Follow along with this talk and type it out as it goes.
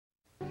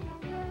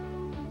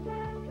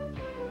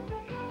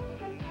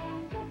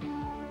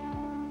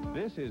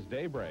This is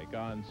Daybreak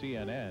on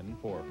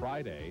CNN for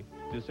Friday,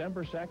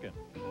 December 2nd.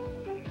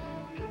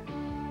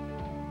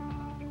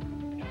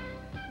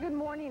 Good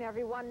morning,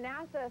 everyone.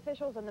 NASA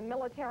officials and the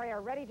military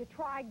are ready to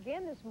try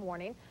again this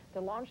morning to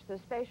launch the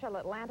Space Shuttle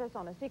Atlantis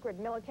on a secret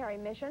military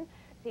mission.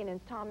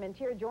 CNN's Tom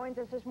Mintier joins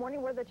us this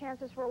morning. What are the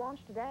chances for a launch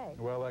today?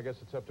 Well, I guess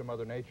it's up to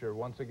Mother Nature.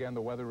 Once again,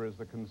 the weather is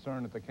the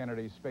concern at the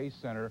Kennedy Space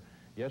Center.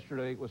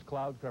 Yesterday it was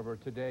cloud cover.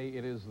 Today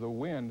it is the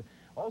wind.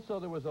 Also,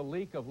 there was a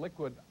leak of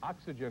liquid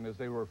oxygen as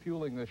they were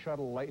fueling the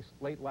shuttle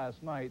late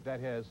last night. That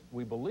has,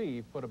 we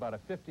believe, put about a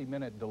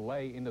 50-minute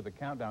delay into the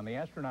countdown. The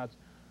astronauts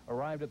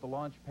arrived at the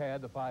launch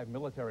pad, the 5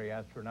 military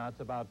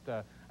astronauts, about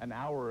an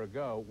hour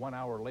ago, 1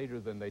 hour later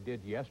than they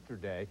did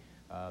yesterday.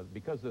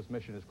 Because this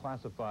mission is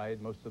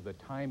classified, most of the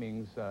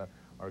timings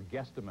are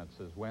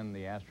guesstimates as when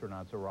the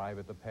astronauts arrive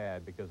at the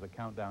pad, because the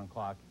countdown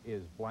clock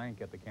is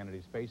blank at the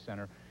Kennedy Space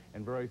Center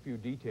and very few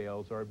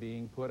details are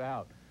being put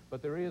out.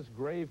 But there is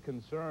grave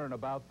concern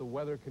about the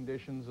weather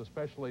conditions,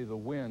 especially the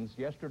winds.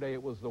 Yesterday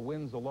it was the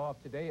winds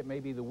aloft. Today it may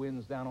be the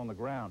winds down on the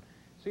ground.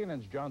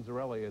 CNN's John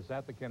Zarelli is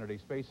at the Kennedy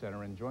Space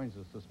Center and joins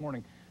us this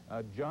morning.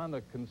 John,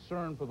 the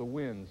concern for the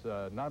winds,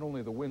 not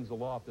only the winds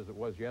aloft as it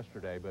was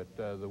yesterday, but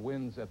the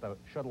winds at the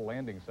shuttle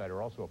landing site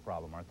are also a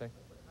problem, aren't they?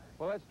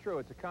 Well, that's true.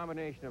 It's a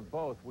combination of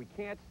both.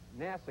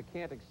 NASA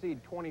can't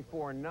exceed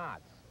 24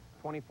 knots,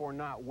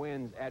 24-knot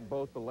winds at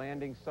both the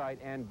landing site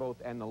and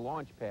the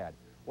launch pad.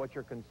 What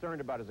you're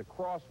concerned about is a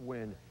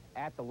crosswind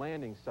at the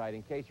landing site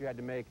in case you had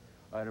to make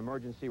an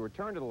emergency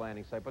return to the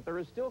landing site. But there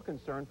is still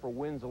concern for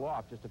winds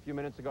aloft. Just a few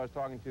minutes ago, I was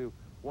talking to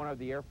one of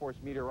the Air Force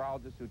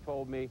meteorologists who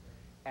told me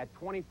at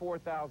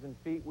 24,000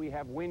 feet, we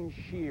have wind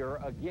shear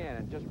again.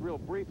 And just real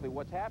briefly,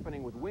 what's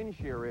happening with wind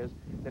shear is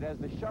that as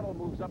the shuttle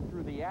moves up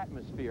through the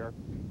atmosphere,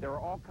 there are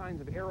all kinds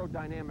of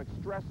aerodynamic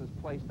stresses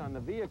placed on the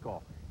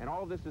vehicle. And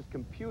all of this is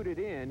computed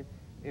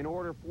in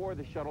order for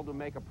the shuttle to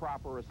make a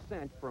proper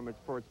ascent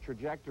for its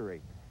trajectory.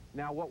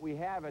 Now, what we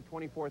have at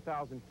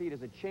 24,000 feet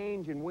is a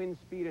change in wind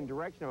speed and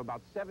direction of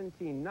about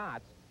 17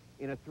 knots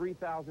in a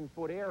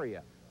 3,000-foot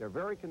area. They're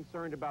very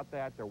concerned about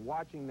that. They're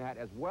watching that,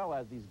 as well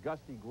as these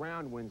gusty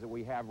ground winds that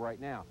we have right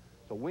now.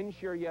 So wind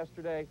shear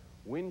yesterday,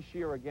 wind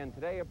shear again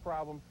today a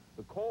problem.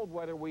 The cold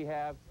weather we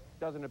have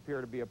doesn't appear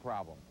to be a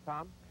problem.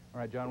 Tom? All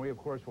right, John, we, of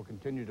course, will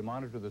continue to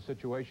monitor the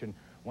situation.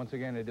 Once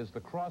again, it is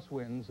the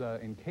crosswinds,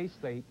 in case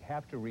they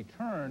have to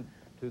return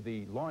to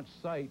the launch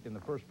site in the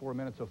first 4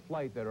 minutes of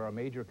flight, that are a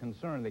major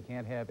concern. They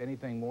can't have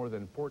anything more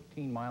than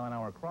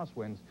 14-mile-an-hour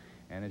crosswinds.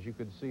 And as you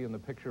could see in the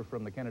picture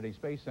from the Kennedy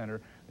Space Center,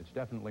 it's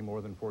definitely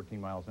more than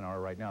 14 miles an hour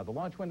right now. The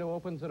launch window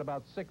opens at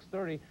about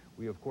 6:30.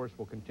 We, of course,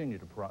 will continue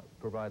to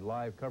provide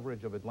live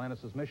coverage of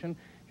Atlantis' mission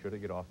should it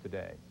get off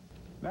today.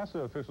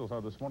 NASA officials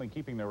are this morning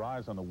keeping their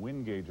eyes on the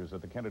wind gauges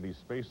at the Kennedy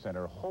Space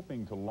Center,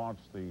 hoping to launch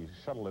the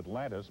shuttle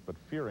Atlantis, but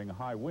fearing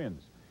high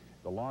winds.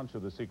 The launch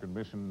of the secret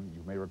mission,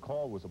 you may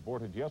recall, was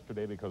aborted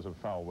yesterday because of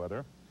foul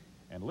weather,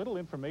 and little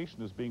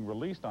information is being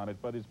released on it,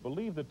 but it's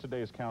believed that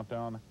today's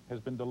countdown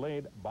has been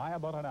delayed by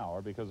about an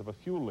hour because of a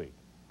fuel leak.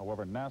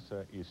 However,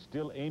 NASA is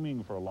still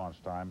aiming for a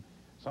launch time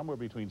somewhere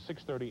between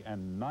 6:30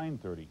 and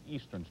 9:30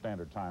 Eastern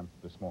Standard Time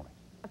this morning.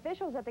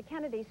 Officials at the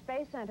Kennedy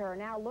Space Center are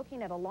now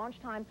looking at a launch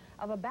time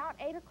of about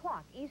 8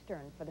 o'clock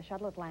Eastern for the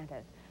Shuttle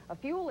Atlantis. A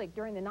fuel leak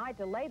during the night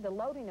delayed the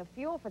loading of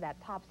fuel for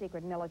that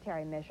top-secret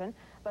military mission,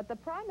 but the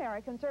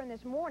primary concern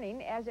this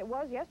morning, as it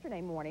was yesterday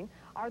morning,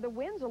 are the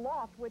winds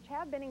aloft, which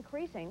have been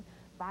increasing.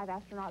 5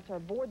 astronauts are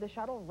aboard the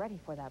shuttle, ready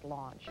for that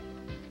launch.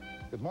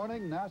 Good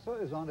morning.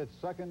 NASA is on its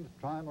second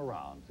time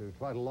around to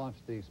try to launch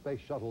the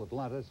Space Shuttle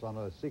Atlantis on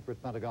a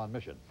secret Pentagon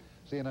mission.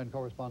 CNN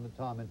correspondent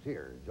Tom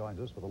Mintier joins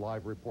us with a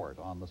live report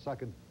on the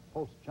second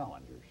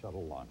post-Challenger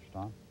shuttle launch.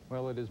 Tom?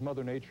 Well, it is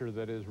Mother Nature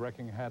that is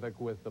wreaking havoc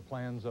with the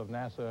plans of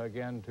NASA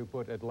again to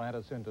put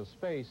Atlantis into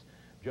space.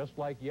 Just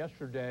like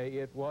yesterday,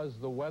 it was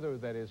the weather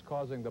that is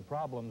causing the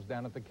problems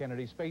down at the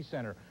Kennedy Space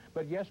Center.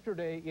 But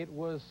yesterday, it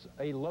was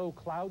a low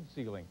cloud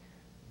ceiling.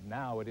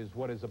 Now it is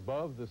what is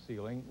above the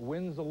ceiling,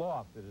 winds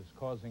aloft, that is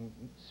causing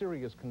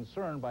serious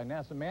concern by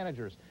NASA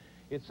managers.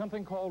 It's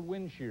something called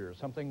wind shear,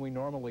 something we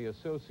normally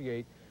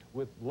associate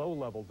with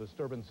low-level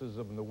disturbances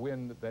of the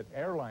wind that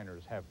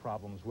airliners have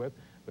problems with,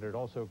 but it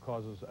also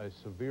causes a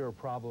severe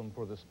problem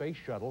for the space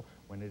shuttle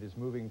when it is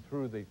moving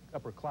through the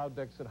upper cloud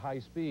decks at high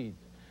speeds.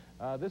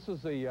 This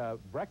is the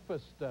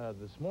breakfast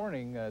this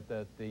morning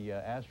that the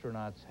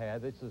astronauts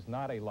had. This is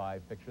not a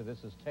live picture.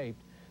 This is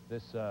taped.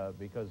 This,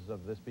 because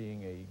of this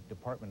being a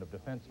Department of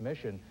Defense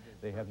mission,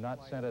 they have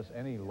not sent us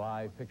any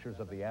live pictures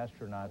of the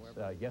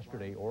astronauts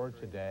yesterday or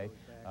today.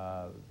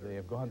 They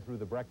have gone through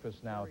the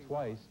breakfast now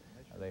twice.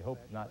 They hope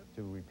not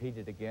to repeat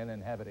it again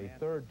and have it a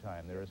third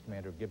time. There is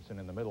Commander Gibson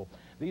in the middle.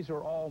 These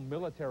are all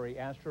military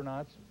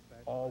astronauts,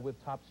 all with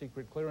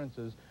top-secret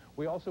clearances.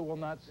 We also will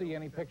not see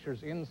any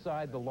pictures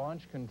inside the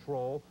launch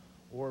control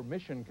or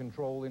mission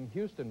control in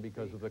Houston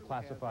because of the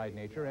classified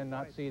nature, and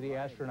not see the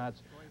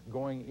astronauts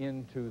going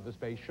into the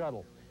space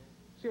shuttle.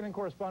 CNN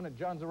correspondent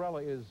John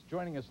Zarelli is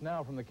joining us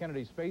now from the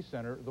Kennedy Space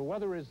Center. The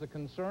weather is the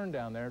concern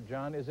down there.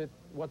 John, is it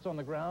what's on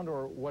the ground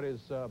or what is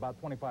about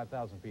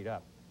 25,000 feet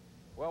up?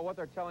 Well, what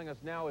they're telling us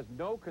now is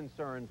no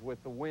concerns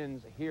with the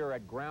winds here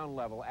at ground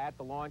level. At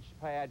the launch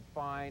pad,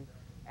 fine.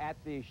 At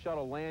the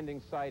shuttle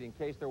landing site, in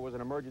case there was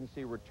an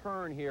emergency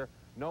return here,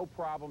 no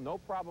problem. No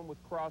problem with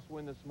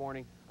crosswind this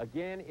morning.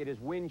 Again, it is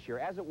wind shear,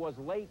 as it was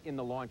late in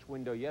the launch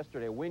window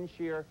yesterday. Wind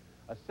shear,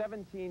 a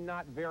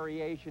 17-knot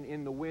variation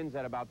in the winds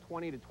at about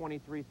 20 to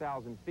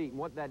 23,000 feet. And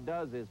what that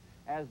does is,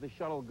 as the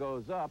shuttle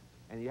goes up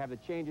and you have the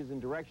changes in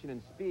direction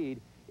and speed,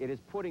 it is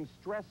putting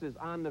stresses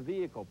on the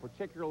vehicle,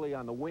 particularly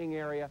on the wing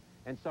area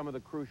and some of the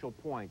crucial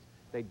points.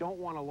 They don't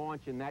want to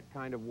launch in that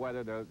kind of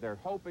weather. They're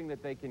hoping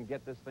that they can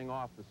get this thing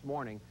off this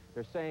morning.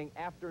 They're saying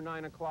after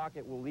 9 o'clock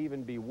it will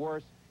even be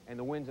worse, and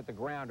the winds at the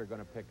ground are going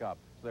to pick up.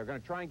 So they're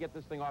going to try and get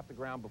this thing off the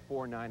ground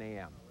before 9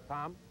 a.m.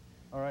 Tom?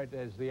 All right,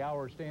 as the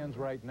hour stands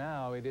right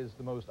now, it is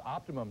the most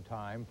optimum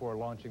time for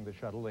launching the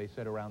shuttle. They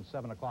said around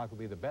 7 o'clock will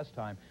be the best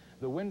time.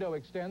 The window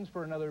extends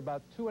for another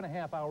about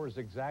 2.5 hours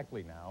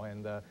exactly now,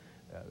 and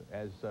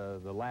as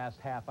the last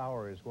half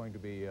hour is going to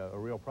be a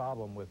real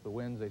problem with the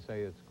winds, they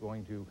say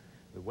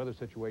the weather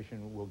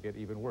situation will get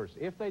even worse.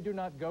 If they do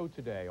not go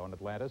today on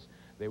Atlantis,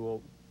 they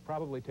will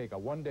probably take a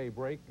one-day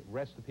break,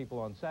 rest the people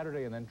on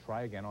Saturday, and then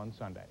try again on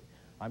Sunday.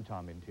 I'm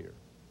Tom Intier.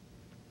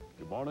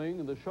 Good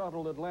morning. The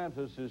shuttle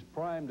Atlantis is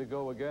primed to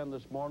go again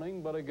this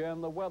morning, but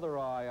again the weather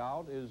eye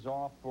out is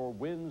off for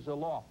winds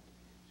aloft.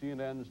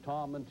 CNN's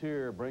Tom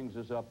Intier brings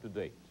us up to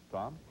date.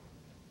 Tom?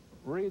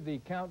 Reed, the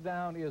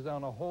countdown is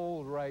on a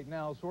hold right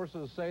now.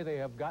 Sources say they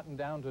have gotten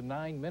down to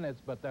 9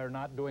 minutes, but they're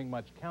not doing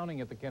much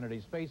counting at the Kennedy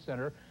Space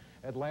Center.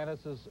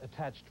 Atlantis is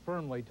attached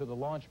firmly to the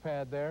launch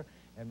pad there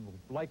and will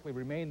likely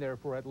remain there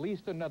for at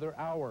least another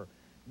hour.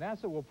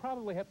 NASA will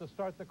probably have to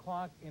start the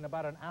clock in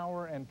about an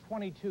hour and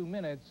 22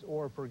 minutes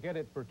or forget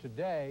it for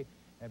today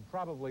and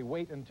probably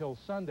wait until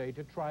Sunday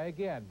to try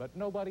again. But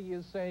nobody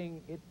is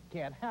saying it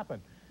can't happen.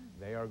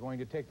 They are going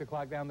to take the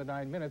clock down to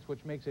 9 minutes,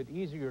 which makes it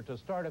easier to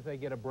start if they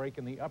get a break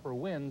in the upper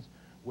winds,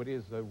 which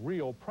is the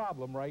real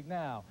problem right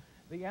now.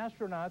 The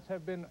astronauts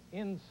have been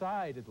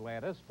inside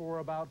Atlantis for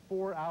about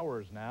 4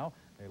 hours now.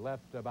 They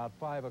left about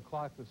 5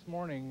 o'clock this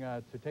morning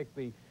to take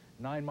the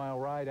 9-mile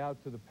ride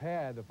out to the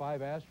pad. The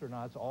 5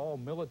 astronauts, all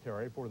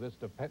military for this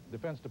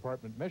Defense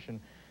Department mission.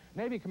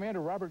 Navy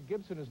Commander Robert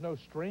Gibson is no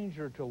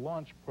stranger to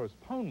launch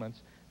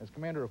postponements. As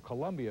commander of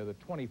Columbia, the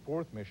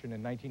 24th mission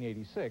in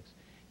 1986,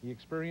 he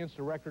experienced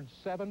a record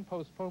 7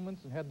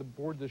 postponements and had to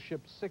board the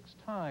ship 6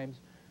 times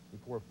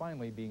before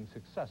finally being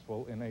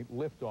successful in a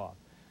liftoff.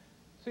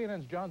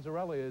 CNN's John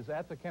Zarelli is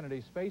at the Kennedy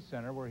Space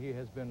Center, where he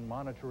has been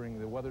monitoring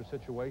the weather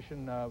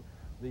situation.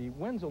 The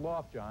winds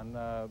aloft, John,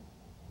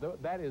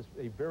 that is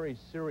a very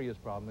serious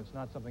problem. It's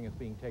not something that's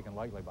being taken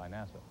lightly by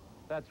NASA.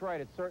 That's right,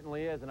 it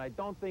certainly is, and I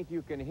don't think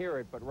you can hear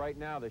it, but right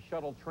now the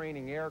shuttle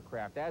training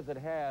aircraft, as it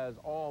has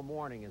all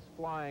morning, is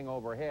flying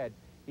overhead.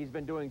 He's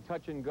been doing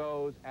touch and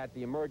goes at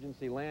the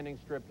emergency landing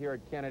strip here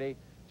at Kennedy,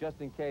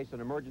 just in case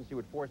an emergency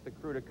would force the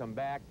crew to come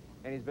back.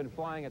 And he's been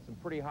flying at some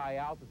pretty high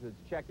altitudes,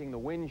 checking the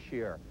wind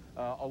shear,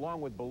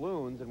 along with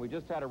balloons. And we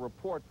just had a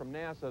report from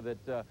NASA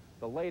that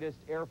the latest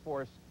Air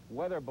Force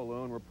weather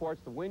balloon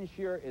reports the wind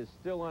shear is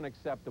still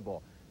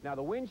unacceptable. Now,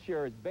 the wind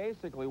shear is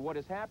basically what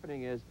is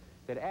happening is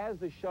that as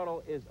the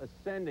shuttle is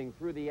ascending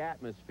through the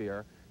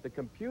atmosphere, the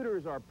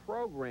computers are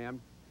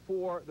programmed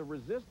for the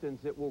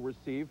resistance it will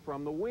receive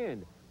from the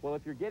wind. Well,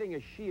 if you're getting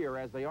a shear,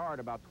 as they are at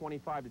about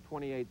 25 to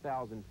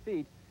 28,000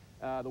 feet,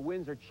 the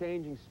winds are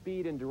changing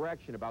speed and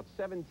direction, about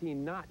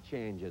 17 knot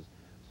changes.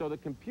 So the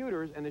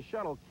computers and the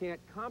shuttle can't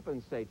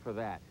compensate for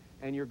that.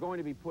 And you're going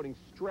to be putting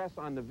stress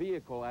on the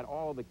vehicle at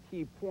all the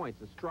key points,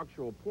 the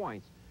structural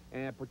points,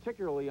 and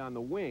particularly on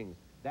the wings.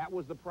 That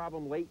was the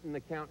problem late in the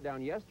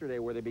countdown yesterday,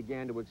 where they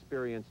began to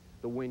experience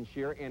the wind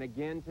shear, and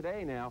again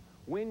today now,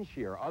 wind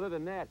shear. Other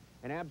than that,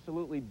 an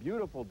absolutely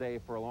beautiful day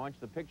for a launch.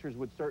 The pictures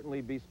would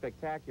certainly be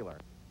spectacular.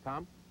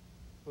 Tom?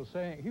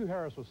 Hugh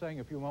Harris was saying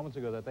a few moments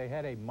ago that they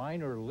had a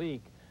minor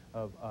leak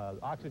of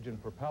oxygen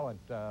propellant,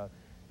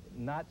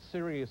 not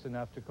serious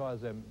enough to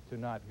cause them to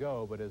not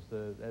go, but as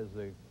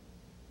the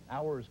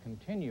hours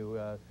continue,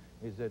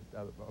 is it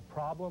a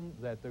problem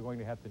that they're going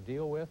to have to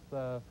deal with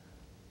the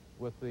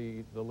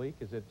leak?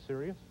 Is it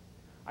serious?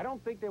 I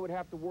don't think they would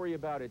have to worry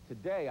about it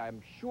today.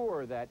 I'm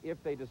sure that if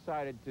they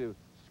decided to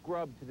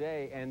scrub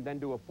today and then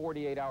do a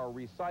 48-hour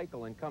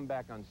recycle and come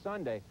back on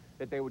Sunday,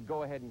 that they would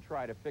go ahead and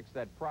try to fix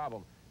that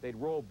problem. They'd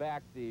roll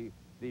back the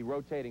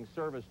rotating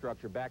service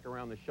structure back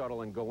around the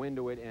shuttle and go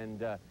into it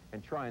and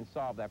try and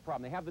solve that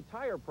problem. They have the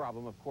tire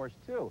problem, of course,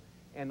 too.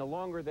 And the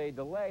longer they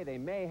delay, they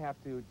may have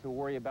to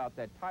worry about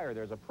that tire.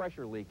 There's a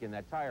pressure leak in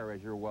that tire,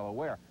 as you're well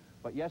aware.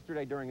 But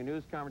yesterday during a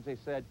news conference, they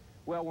said,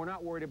 well, we're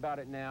not worried about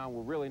it now.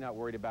 We're really not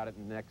worried about it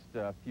in the next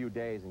few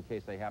days in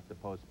case they have to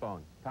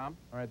postpone. Tom?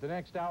 All right, the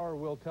next hour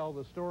will tell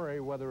the story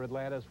whether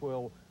Atlantis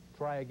will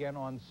try again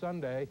on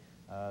Sunday.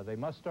 They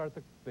must start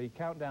the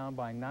countdown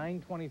by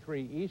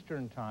 9:23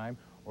 Eastern Time,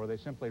 or they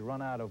simply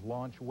run out of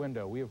launch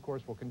window. We, of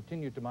course, will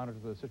continue to monitor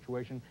the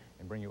situation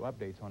and bring you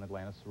updates on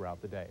Atlantis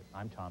throughout the day.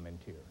 I'm Tom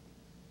Intier.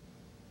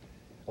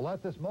 Well,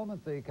 at this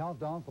moment, the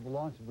countdown for the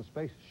launch of the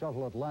Space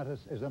Shuttle Atlantis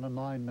is in a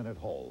 9-minute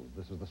hold.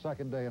 This is the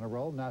second day in a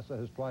row NASA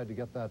has tried to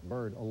get that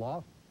bird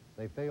aloft.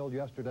 They failed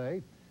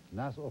yesterday.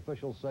 NASA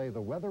officials say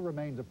the weather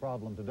remains a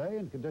problem today,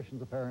 and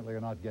conditions apparently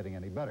are not getting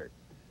any better.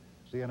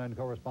 CNN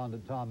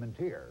correspondent Tom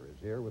Mintier is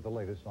here with the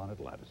latest on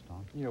Atlantis.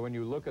 Tom? You know, when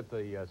you look at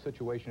the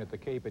situation at the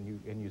Cape and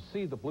you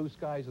see the blue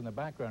skies in the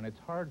background, it's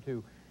hard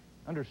to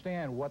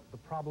understand what the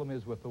problem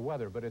is with the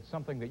weather, but it's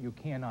something that you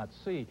cannot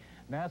see.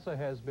 NASA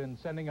has been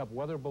sending up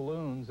weather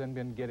balloons and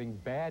been getting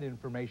bad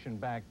information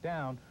back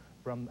down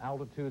from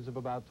altitudes of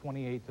about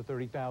 28 to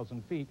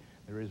 30,000 feet.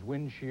 There is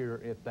wind shear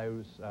at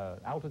those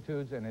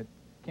altitudes, and it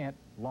can't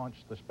launch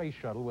the space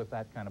shuttle with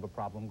that kind of a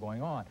problem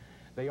going on.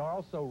 They are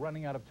also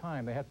running out of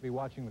time. They have to be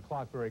watching the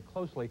clock very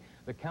closely.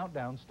 The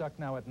countdown, stuck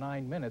now at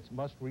 9 minutes,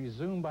 must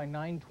resume by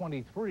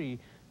 9:23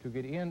 to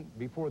get in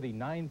before the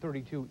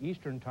 9:32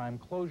 Eastern Time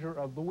closure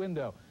of the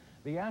window.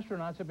 The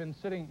astronauts have been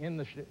sitting in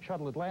the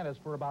Shuttle Atlantis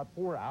for about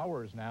 4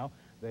 hours now.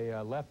 They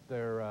left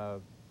their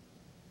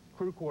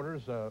crew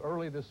quarters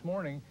early this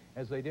morning,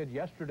 as they did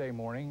yesterday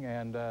morning,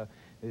 and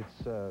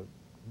it's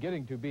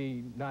getting to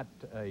be not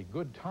a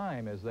good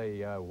time as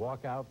they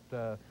walk out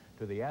to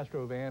the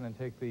Astrovan and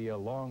take the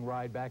long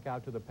ride back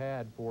out to the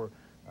pad for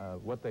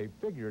what they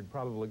figured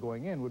probably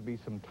going in would be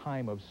some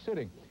time of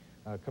sitting.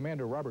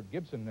 Commander Robert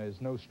Gibson is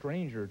no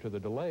stranger to the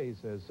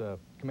delays. As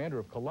commander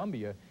of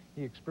Columbia,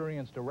 he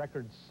experienced a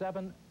record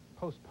 7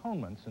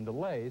 postponements and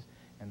delays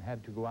and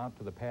had to go out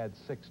to the pad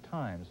 6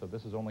 times, so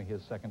this is only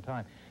his second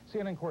time.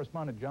 CNN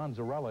correspondent John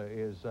Zarella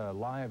is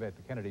live at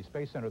the Kennedy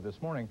Space Center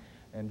this morning.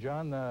 And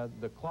John,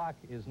 the clock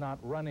is not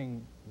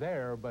running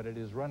there, but it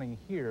is running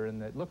here,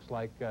 and it looks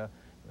like the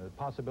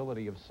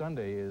possibility of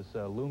Sunday is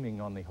looming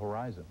on the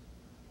horizon.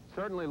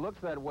 Certainly looks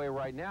that way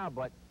right now,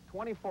 but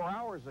 24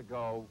 hours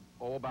ago,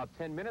 about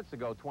 10 minutes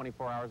ago,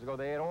 24 hours ago,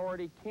 they had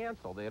already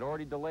canceled. They had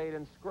already delayed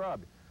and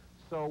scrubbed.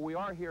 So we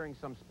are hearing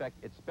some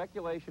it's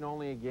speculation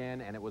only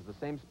again, and it was the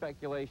same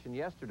speculation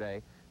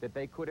yesterday, that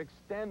they could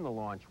extend the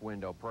launch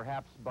window,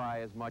 perhaps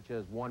by as much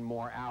as 1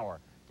 more hour,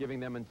 giving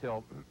them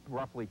until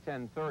roughly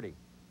 10:30.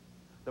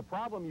 The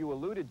problem you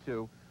alluded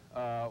to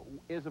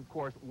is, of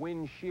course,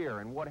 wind shear.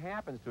 And what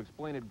happens, to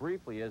explain it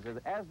briefly, is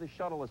as the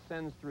shuttle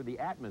ascends through the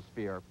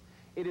atmosphere,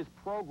 it is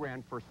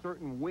programmed for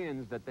certain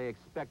winds that they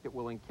expect it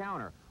will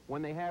encounter.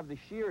 When they have the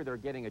shear, they're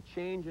getting a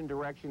change in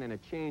direction and a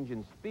change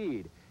in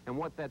speed. And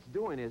what that's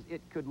doing is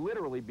it could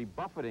literally be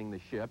buffeting the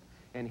ship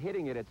and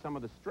hitting it at some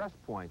of the stress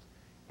points.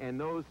 And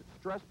those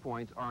stress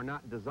points are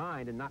not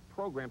designed and not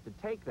programmed to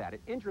take that. An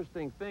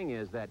interesting thing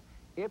is that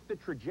if the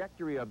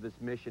trajectory of this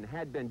mission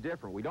had been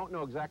different, we don't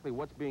know exactly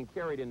what's being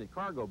carried in the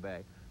cargo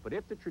bay, but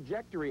if the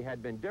trajectory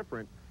had been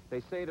different, they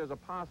say there's a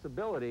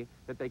possibility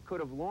that they could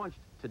have launched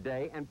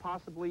today and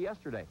possibly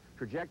yesterday.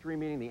 Trajectory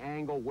meaning the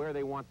angle where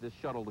they want this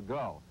shuttle to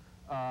go.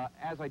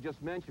 As I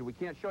just mentioned, we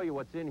can't show you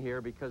what's in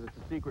here because it's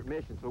a secret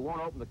mission, so we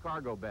won't open the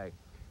cargo bay.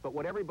 But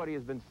what everybody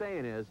has been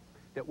saying is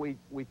that we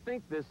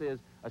think this is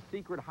a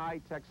secret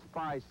high-tech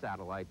spy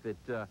satellite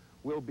that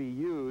will be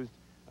used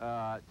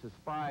to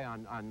spy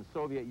on the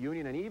Soviet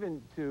Union, and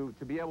even to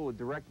be able to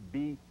direct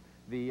the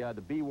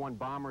B-1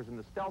 bombers and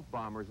the stealth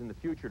bombers in the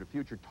future to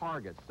future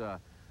targets.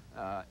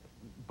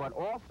 But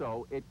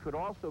also, it could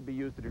also be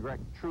used to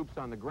direct troops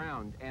on the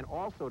ground, and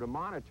also to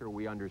monitor,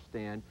 we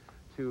understand,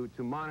 to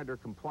monitor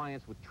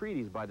compliance with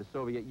treaties by the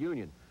Soviet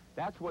Union.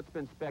 That's what's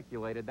been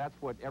speculated.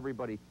 That's what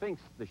everybody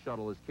thinks the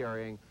shuttle is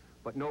carrying,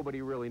 but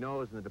nobody really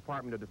knows, and the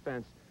Department of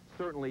Defense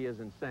certainly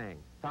isn't saying.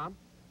 Tom?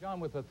 John,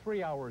 with the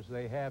 3 hours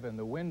they have in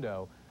the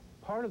window,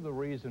 part of the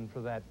reason for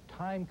that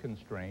time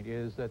constraint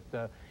is that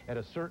at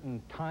a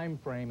certain time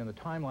frame in the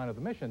timeline of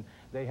the mission,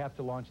 they have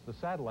to launch the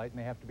satellite, and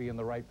they have to be in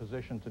the right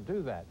position to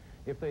do that.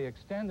 If they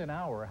extend an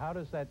hour, how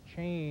does that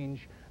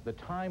change the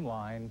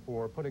timeline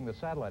for putting the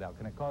satellite out?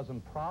 Can it cause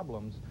them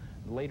problems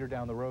later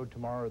down the road,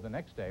 tomorrow or the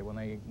next day, when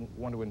they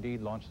want to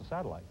indeed launch the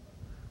satellite?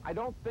 I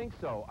don't think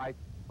so.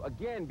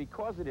 Again,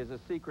 because it is a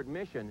secret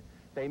mission,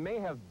 they may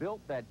have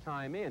built that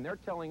time in. They're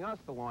telling us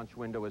the launch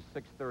window is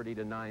 6:30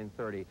 to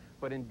 9:30,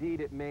 but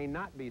indeed it may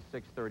not be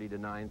 6:30 to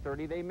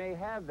 9:30. They may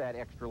have that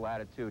extra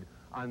latitude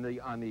on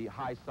the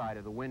high side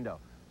of the window.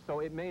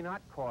 So it may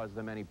not cause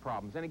them any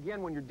problems. And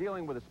again, when you're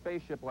dealing with a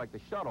spaceship like the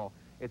shuttle,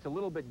 it's a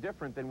little bit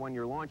different than when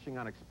you're launching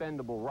on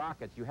expendable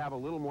rockets. You have a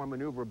little more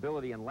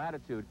maneuverability and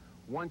latitude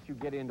once you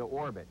get into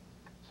orbit.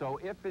 So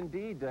if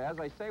indeed, as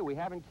I say, we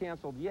haven't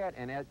canceled yet,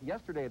 and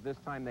yesterday at this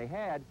time they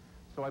had,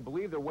 so I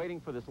believe they're waiting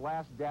for this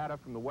last data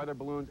from the weather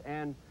balloons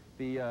and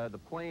the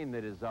plane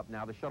that is up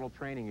now, the shuttle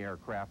training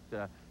aircraft,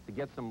 to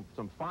get some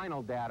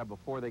final data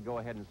before they go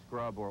ahead and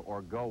scrub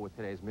or go with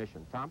today's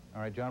mission. Tom?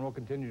 All right, John, we'll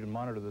continue to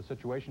monitor the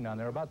situation down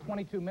there. About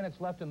 22 minutes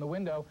left in the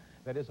window.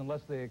 That is,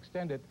 unless they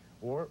extend it,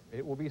 or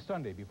it will be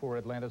Sunday before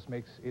Atlantis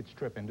makes its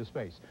trip into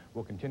space.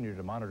 We'll continue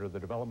to monitor the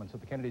developments at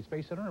the Kennedy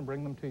Space Center and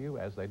bring them to you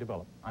as they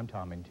develop. I'm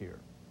Tom Mintier.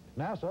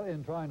 NASA,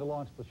 in trying to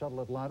launch the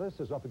Shuttle Atlantis,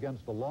 is up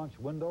against a launch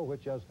window,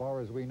 which, as far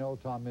as we know,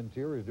 Tom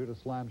Mintier, is due to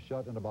slam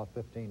shut in about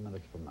 15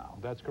 minutes from now.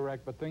 That's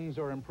correct, but things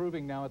are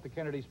improving now at the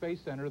Kennedy Space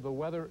Center. The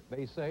weather,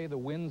 they say, the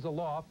winds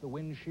aloft, the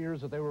wind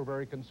shears that they were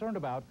very concerned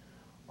about,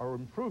 are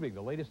improving.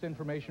 The latest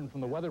information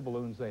from the weather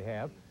balloons they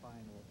have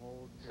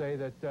say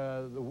that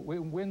the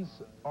winds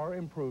are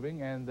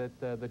improving and that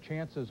the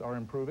chances are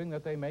improving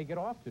that they may get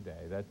off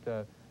today,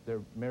 that there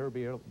may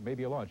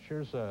be a launch.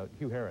 Here's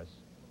Hugh Harris.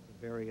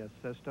 Various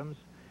systems.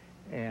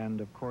 And,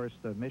 of course,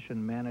 the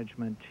mission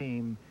management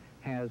team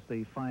has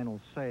the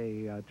final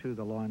say to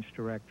the launch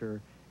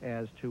director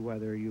as to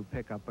whether you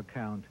pick up a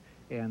count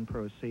and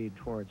proceed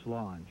towards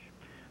launch.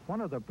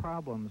 One of the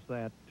problems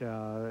that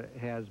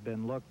has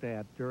been looked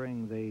at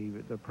during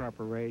the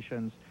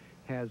preparations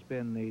has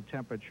been the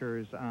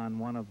temperatures on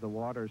one of the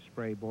water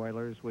spray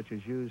boilers, which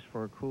is used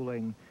for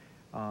cooling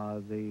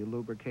the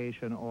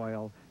lubrication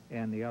oil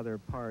and the other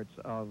parts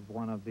of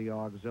one of the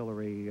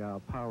auxiliary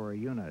power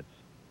units.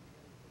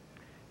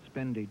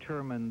 Been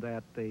determined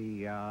that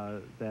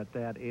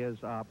that is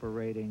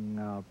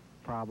operating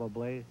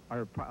probably,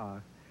 or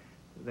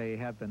they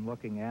have been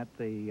looking at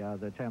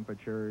the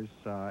temperatures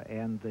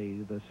and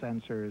the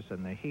sensors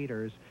and the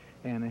heaters,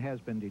 and it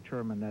has been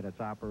determined that it's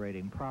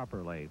operating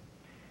properly.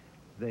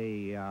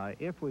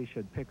 If we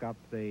should pick up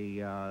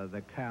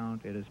the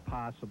count, it is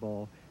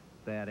possible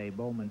that a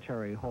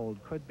momentary hold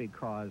could be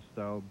caused,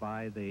 though,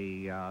 by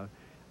the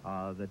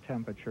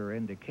temperature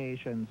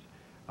indications.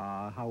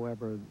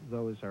 However,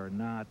 those are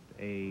not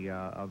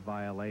a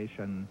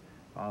violation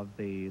of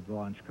the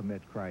launch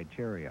commit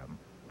criteria.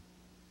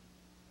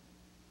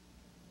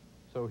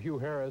 So Hugh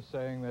Harris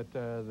saying that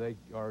they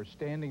are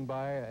standing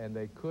by and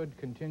they could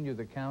continue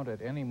the count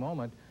at any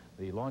moment.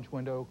 The launch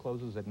window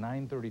closes at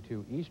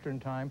 9:32 Eastern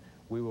Time.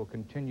 We will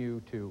continue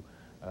to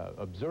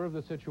observe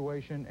the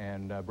situation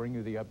and bring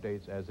you the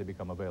updates as they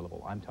become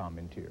available. I'm Tom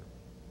Mintier.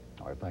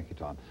 All right, thank you,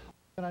 Tom.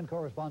 CNN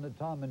correspondent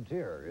Tom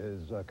Mintier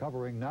is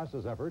covering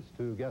NASA's efforts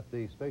to get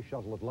the Space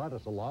Shuttle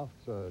Atlantis aloft,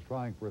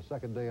 trying for a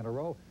second day in a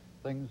row.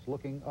 Things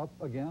looking up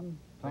again,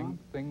 Tom?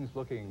 Things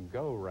looking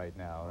go right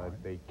now.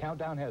 Right. The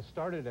countdown has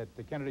started at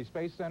the Kennedy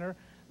Space Center.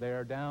 They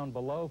are down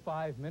below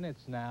 5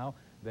 minutes now.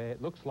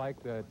 It looks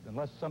like that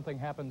unless something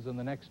happens in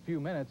the next few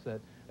minutes,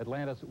 that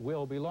Atlantis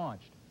will be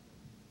launched.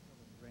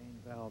 The drain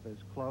valve is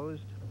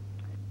closed.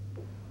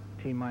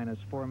 T-minus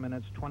 4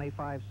 minutes,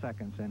 25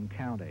 seconds and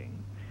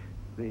counting.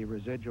 The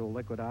residual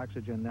liquid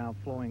oxygen now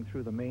flowing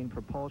through the main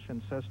propulsion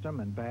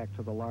system and back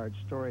to the large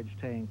storage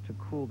tank to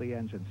cool the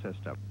engine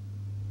system.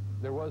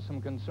 There was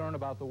some concern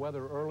about the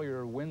weather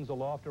earlier. Winds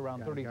aloft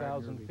around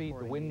 30,000 feet.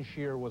 The wind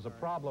shear was a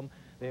problem.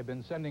 They have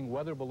been sending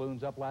weather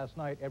balloons up last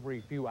night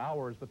every few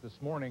hours, but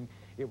this morning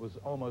it was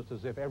almost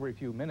as if every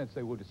few minutes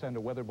they would send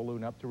a weather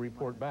balloon up to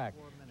report back.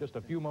 Just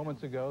a few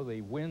moments ago,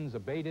 the winds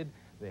abated.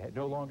 They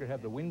no longer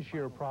have the wind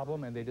shear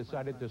problem, and they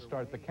decided to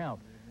start the count.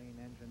 The main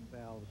engine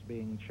valves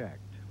being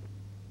checked.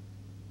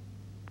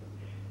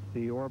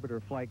 The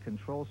orbiter flight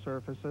control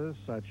surfaces,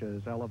 such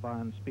as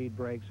elevon, speed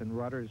brakes, and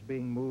rudders,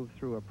 being moved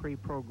through a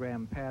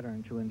pre-programmed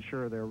pattern to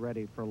ensure they're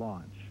ready for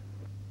launch.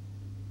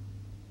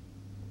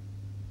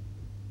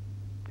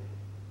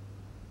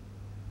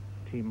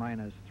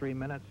 T-minus 3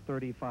 minutes,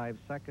 35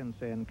 seconds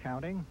and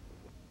counting.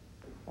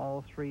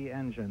 All three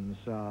engines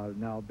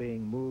now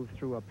being moved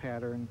through a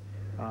pattern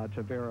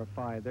to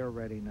verify their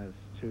readiness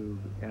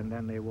and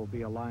then they will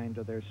be aligned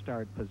to their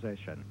start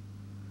position.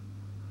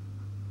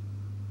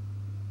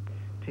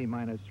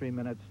 T-minus 3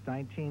 minutes,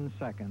 19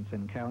 seconds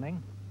and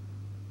counting.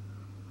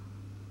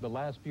 The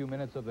last few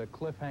minutes of the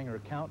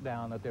cliffhanger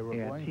countdown that they were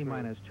going through.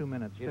 T-minus 2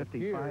 minutes,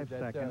 55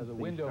 seconds. The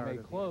window may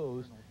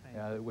close.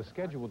 It was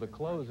scheduled to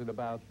close at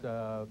about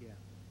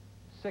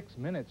 6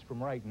 minutes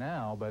from right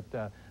now, but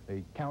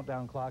the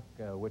countdown clock,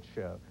 which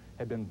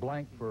had been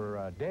blank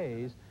for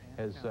days,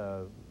 has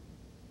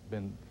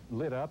been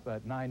lit up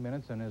at 9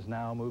 minutes and is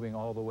now moving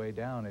all the way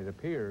down, it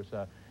appears.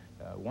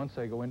 Once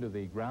they go into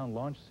the ground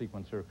launch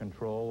sequencer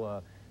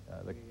control,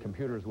 the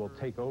computers will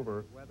take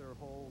over. Weather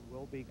hold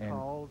will be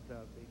called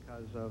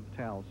because of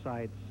TAL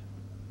sites,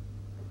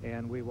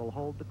 and we will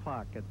hold the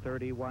clock at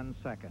 31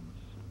 seconds.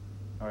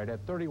 All right,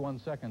 at 31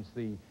 seconds,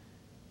 the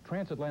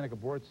transatlantic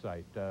abort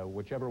site,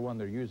 whichever one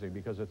they're using,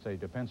 because it's a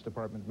Defense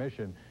Department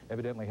mission,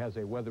 evidently has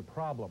a weather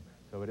problem.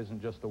 So it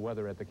isn't just the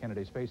weather at the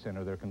Kennedy Space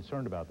Center they're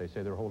concerned about. They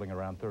say they're holding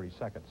around 30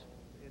 seconds.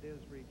 It is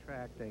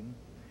retracting.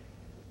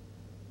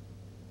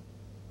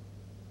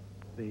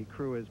 The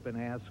crew has been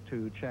asked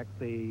to check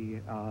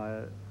the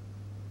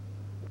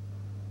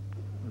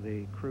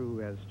crew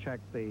has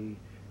checked the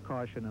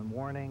caution and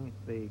warning.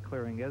 The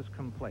clearing is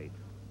complete.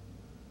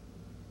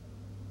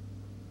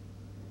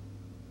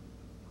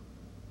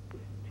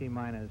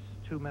 T-minus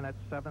 2 minutes,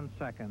 7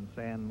 seconds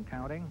and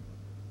counting.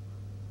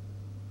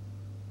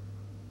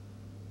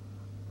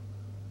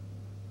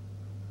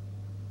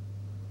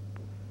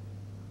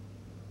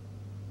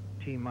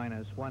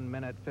 T-minus 1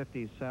 minute,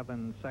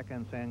 57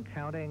 seconds and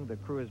counting. The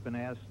crew has been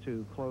asked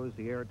to close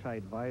the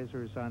airtight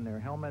visors on their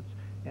helmets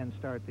and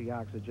start the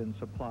oxygen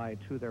supply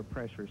to their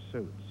pressure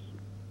suits.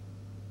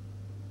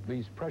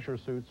 These pressure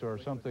suits are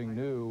something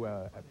new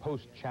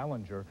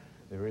post-Challenger.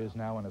 There is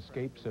now an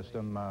escape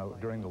system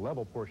during the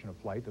level portion of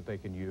flight that they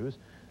can use.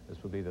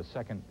 This will be the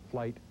second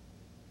flight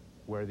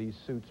where these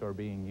suits are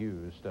being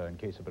used in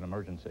case of an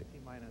emergency.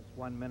 T-minus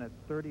 1 minute,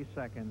 30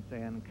 seconds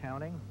and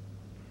counting.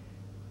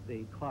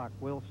 The clock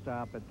will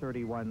stop at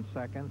 31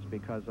 seconds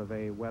because of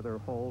a weather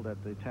hold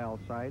at the TAL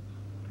sites.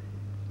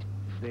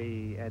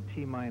 At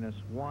T-minus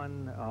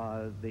 1,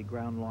 the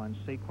ground launch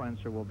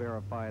sequencer will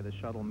verify the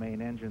shuttle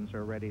main engines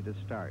are ready to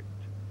start.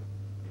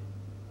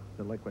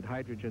 The liquid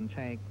hydrogen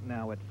tank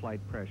now at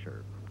flight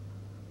pressure.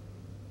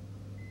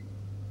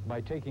 By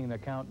taking the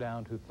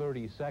countdown to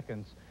 30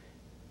 seconds,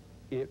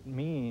 it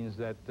means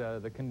that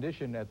the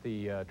condition at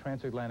the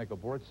transatlantic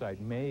abort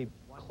site may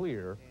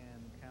clear.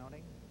 And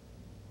counting.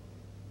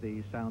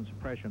 The sound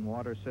suppression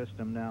water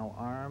system now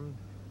armed.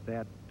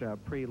 That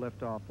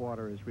pre-liftoff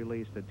water is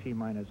released at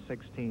T-minus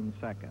 16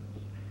 seconds.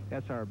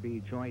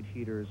 SRB joint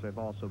heaters have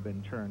also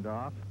been turned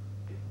off.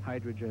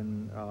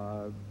 Hydrogen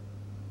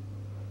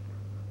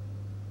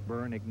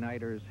burn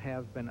igniters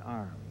have been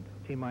armed.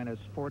 T-minus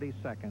 40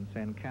 seconds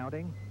and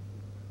counting.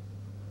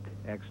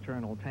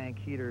 External tank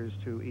heaters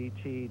to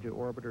ET to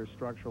orbiter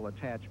structural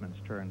attachments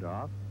turned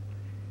off.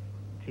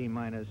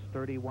 T-minus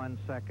 31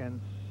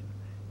 seconds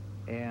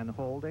and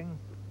holding.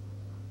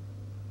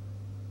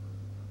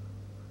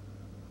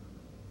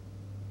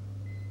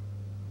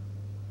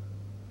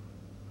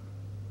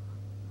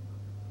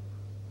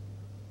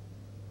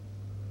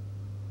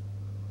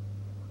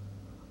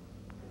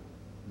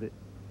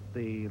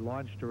 The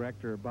launch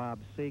director, Bob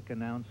Seek,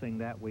 announcing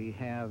that we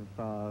have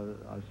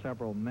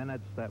several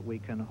minutes that we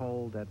can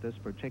hold at this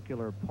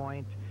particular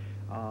point.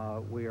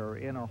 We are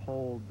in a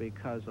hold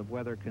because of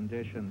weather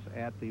conditions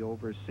at the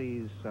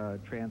overseas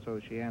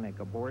transoceanic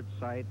abort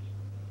sites.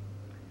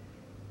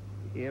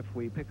 If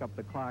we pick up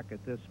the clock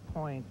at this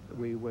point,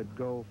 we would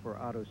go for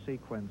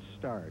auto-sequence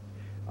start.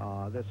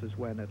 This is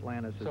when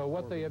Atlantis is... So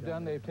what they have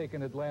done, they've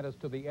taken Atlantis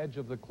to the edge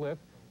of the cliff.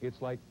 It's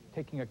like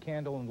taking a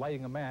candle and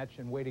lighting a match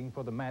and waiting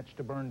for the match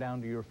to burn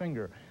down to your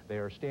finger. They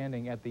are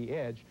standing at the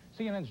edge.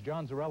 CNN's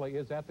John Zarelli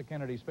is at the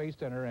Kennedy Space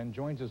Center and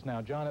joins us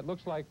now. John, it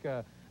looks like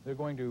they're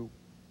going to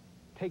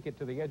take it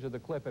to the edge of the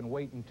cliff and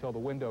wait until the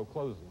window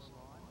closes.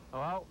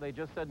 Well, they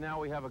just said now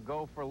we have a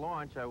go for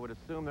launch. I would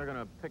assume they're going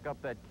to pick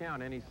up that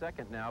count any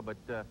second now, but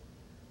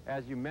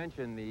as you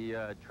mentioned,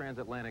 the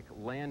transatlantic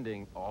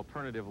landing,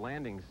 alternative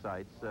landing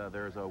sites,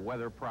 there's a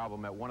weather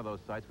problem at one of those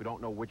sites. We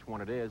don't know which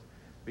one it is,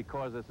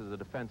 because this is a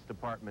Defense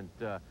Department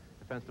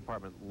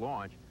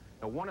launch.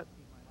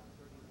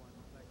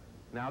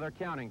 Now they're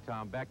counting,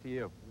 Tom. Back to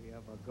you. We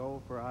have a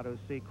go for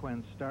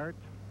auto-sequence start.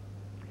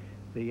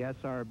 The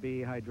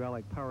SRB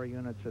hydraulic power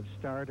units have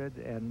started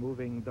and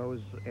moving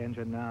those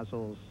engine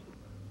nozzles.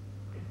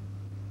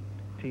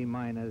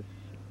 T-minus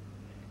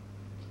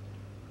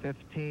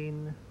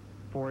 15,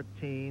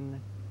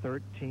 14,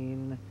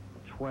 13,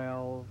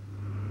 12,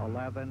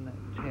 11,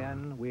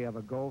 10. We have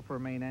a go for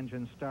main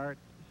engine start.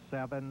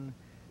 7,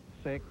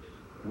 6.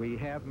 We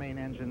have main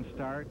engine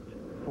start.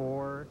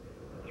 4,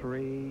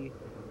 3,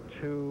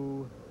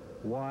 2,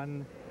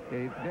 1.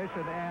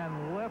 Ignition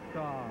and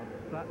liftoff.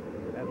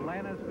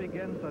 Atlantis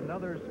begins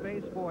another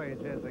space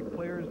voyage as it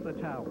clears the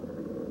tower.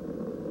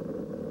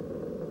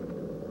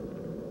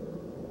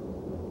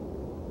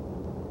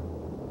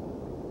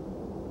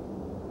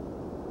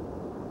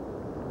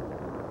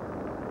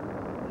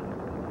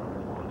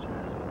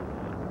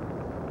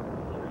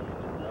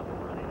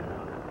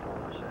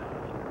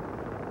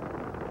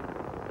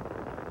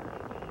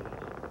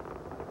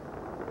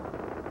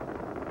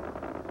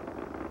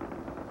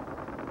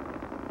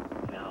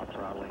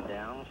 Throttling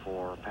down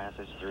for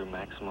passage through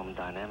maximum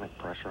dynamic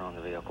pressure on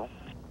the vehicle.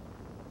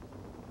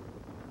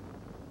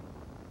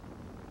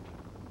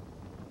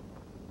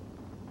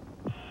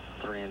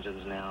 Three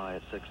engines now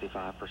at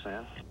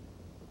 65%.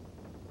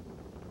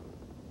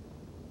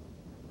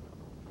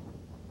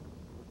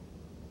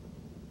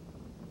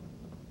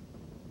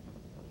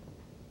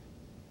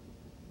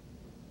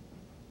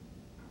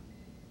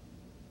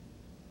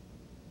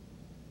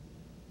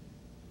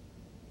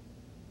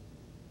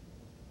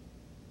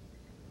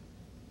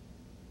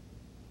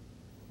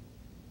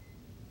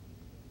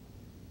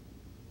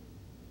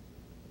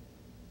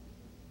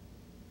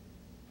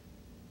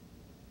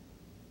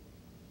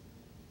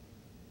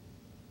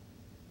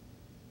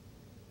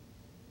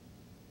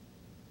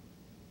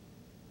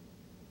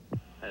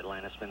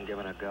 Atlantis been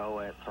given a go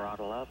at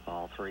throttle up.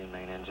 All three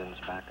main engines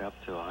back up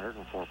to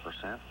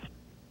 104%.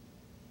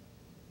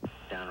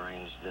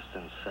 Downrange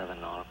distance 7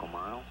 nautical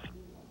miles.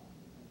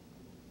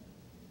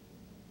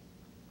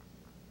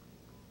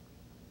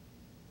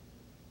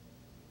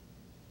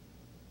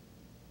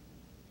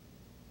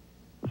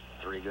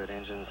 Three good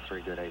engines,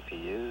 three good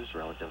APUs.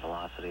 Relative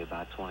velocity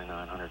about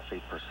 2,900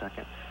 feet per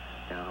second.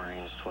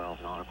 Downrange 12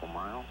 nautical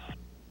miles.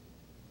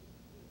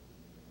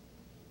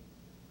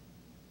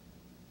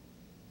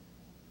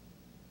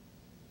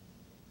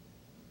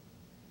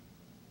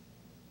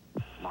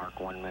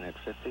 Mark 1 minute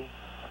 50,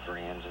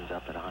 three engines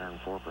up at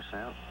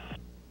 104%.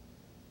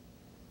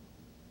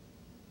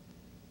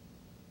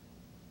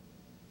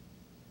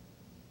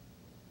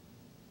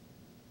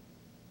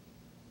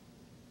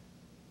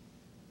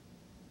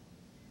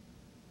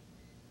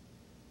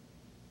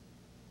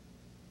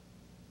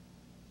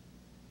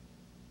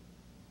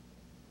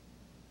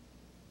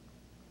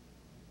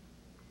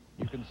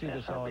 You can see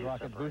the solid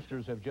rocket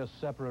boosters have just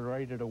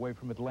separated away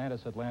from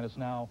Atlantis. Atlantis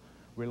now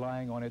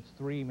relying on its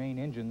 3 main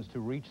engines to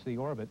reach the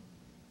orbit.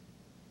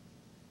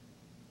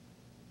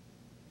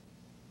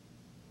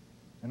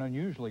 An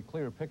unusually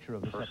clear picture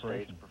of the First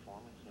separation. stage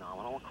performance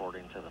nominal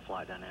according to the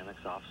flight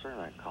dynamics officer.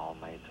 That call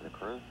made to the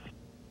crew.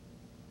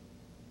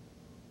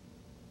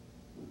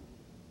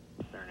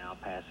 They're now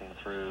passing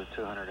through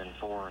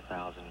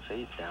 204,000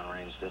 feet,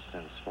 downrange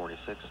distance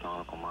 46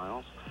 nautical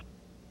miles.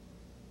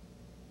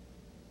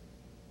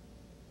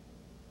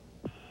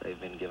 They've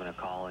been given a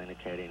call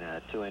indicating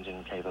a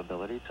 2-engine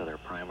capability to their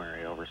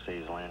primary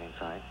overseas landing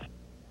site.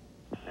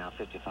 Now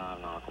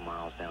 55 nautical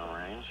miles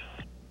downrange.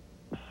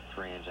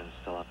 3 engines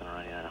still up and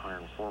running at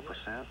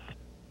 104%.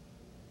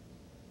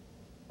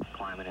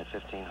 Climbing at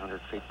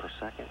 1,500 feet per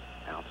second.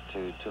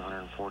 Altitude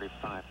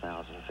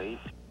 245,000 feet.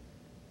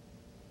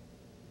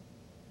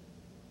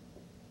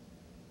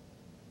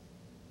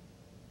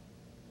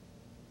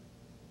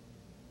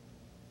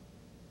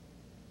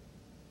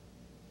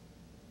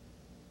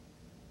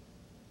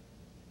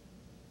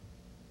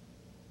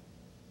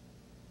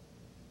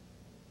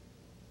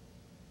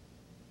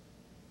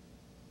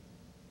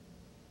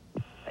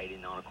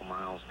 Nautical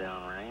miles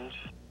downrange.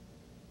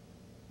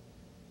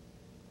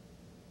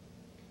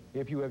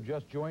 If you have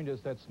just joined us,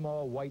 that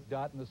small white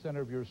dot in the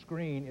center of your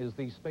screen is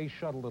the Space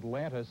Shuttle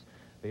Atlantis.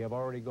 They have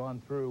already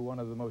gone through one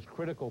of the most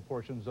critical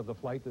portions of the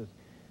flight. The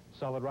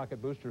solid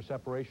rocket booster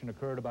separation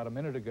occurred about a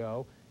minute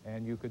ago,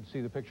 and you could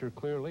see the picture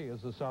clearly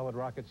as the solid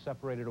rocket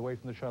separated away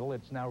from the shuttle.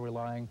 It's now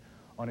relying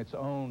on its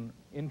own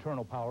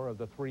internal power of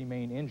the 3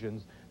 main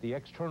engines. The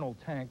external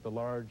tank, the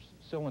large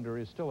cylinder,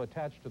 is still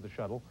attached to the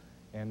shuttle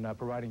and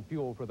providing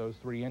fuel for those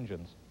 3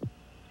 engines.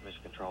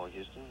 Mission Control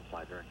Houston,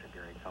 Flight Director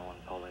Gary Cohen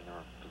polling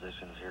their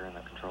positions here in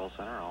the control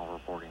center, all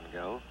reporting to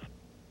go.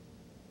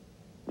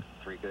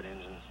 3 good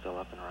engines still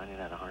up and running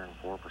at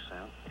 104%.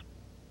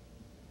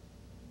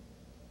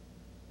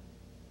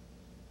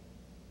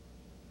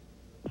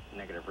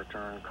 Negative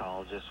return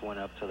call just went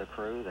up to the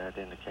crew. That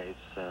indicates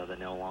they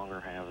no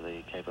longer have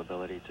the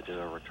capability to do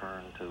a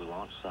return to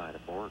launch site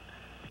abort.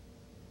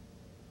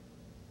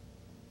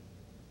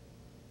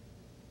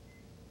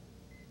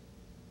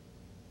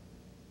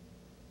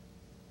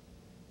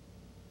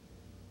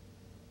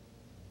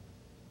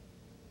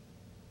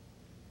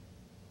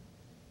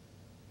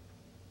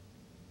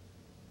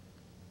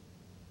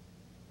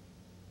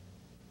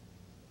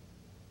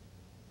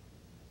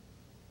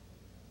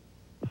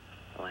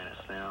 Atlantis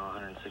now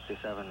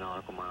 167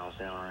 nautical miles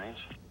downrange.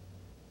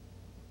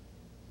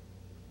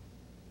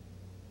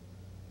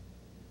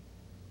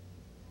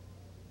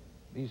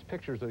 These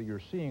pictures that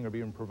you're seeing are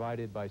being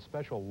provided by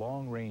special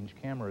long-range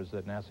cameras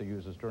that NASA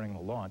uses during the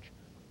launch.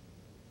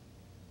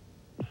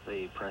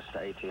 The press to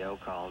ATO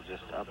call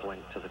just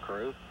uplinked to the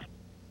crew.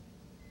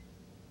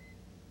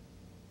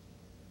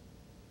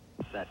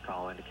 That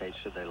call indicates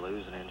should they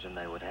lose an engine,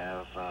 they would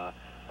have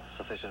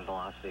sufficient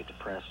velocity to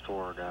press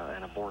toward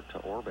an abort to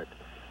orbit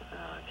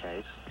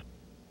case.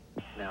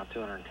 Now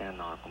 210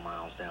 nautical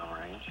miles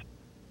downrange.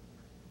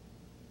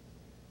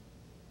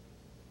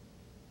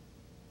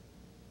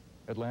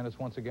 Atlantis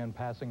once again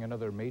passing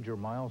another major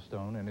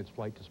milestone in its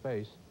flight to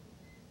space.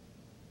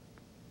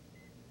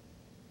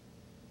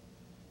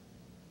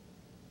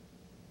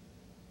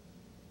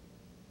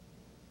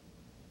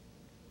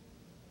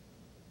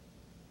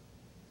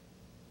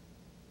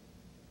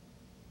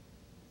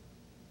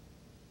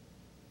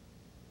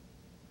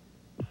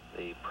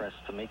 The press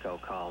to MECO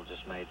call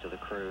just made to the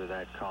crew.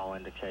 That call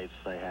indicates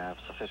they have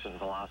sufficient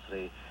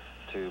velocity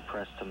to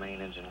press to main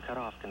engine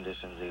cutoff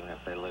conditions even if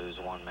they lose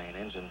 1 main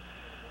engine.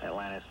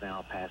 Atlantis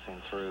now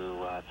passing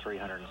through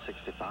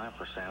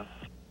 365%.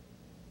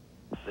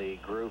 The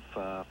group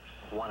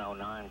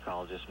 109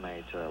 call just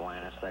made to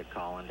Atlantis. That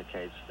call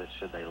indicates that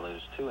should they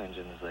lose 2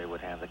 engines, they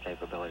would have the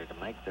capability to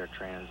make their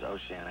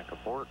transoceanic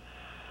abort,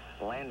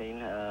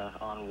 landing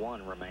on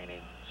 1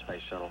 remaining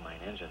Space Shuttle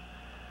main engine.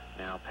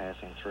 Now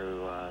passing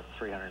through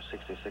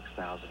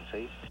 366,000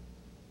 feet.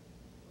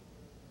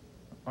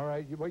 All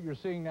right, what you're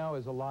seeing now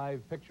is a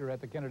live picture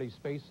at the Kennedy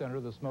Space Center,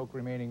 the smoke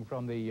remaining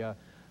from the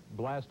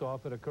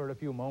blast-off that occurred a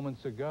few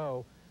moments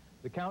ago.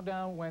 The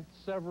countdown went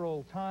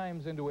several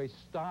times into a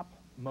stop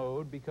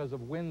mode because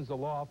of winds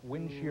aloft,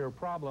 wind shear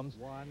problems.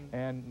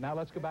 And now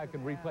let's go back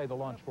and replay the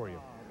launch for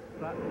you.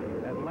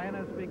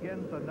 Atlantis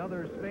begins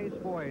another space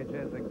voyage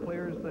as it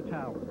clears the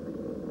tower.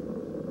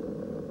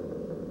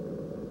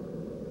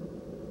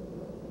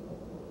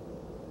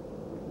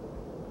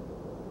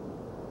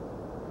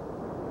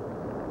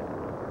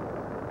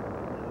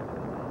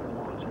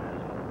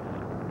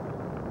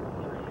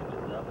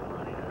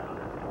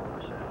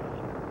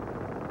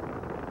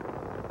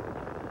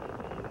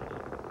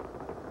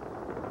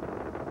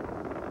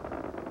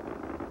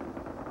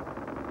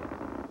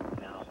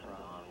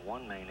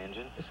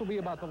 This will be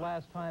about the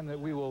last time that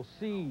we will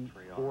see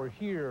or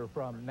hear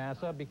from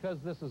NASA because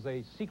this is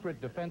a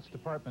secret Defense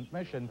Department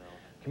mission.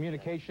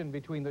 Communication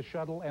between the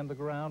shuttle and the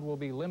ground will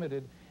be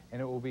limited and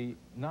it will be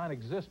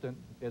non-existent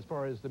as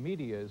far as the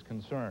media is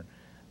concerned.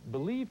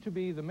 Believed to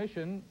be the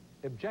mission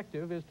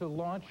objective is to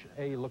launch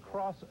a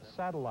lacrosse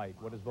satellite,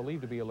 what is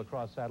believed to be a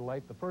lacrosse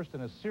satellite, the first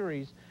in a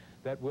series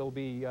that will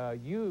be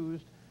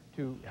used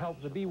to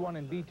help the B-1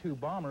 and B-2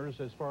 bombers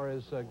as far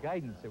as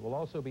guidance. It will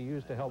also be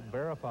used to help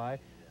verify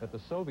that the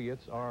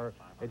Soviets are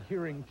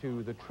adhering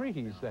to the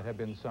treaties that have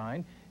been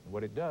signed. And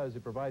what it does,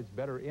 it provides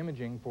better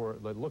imaging for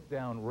the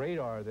look-down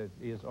radar that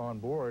is on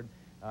board.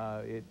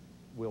 It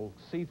will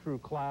see through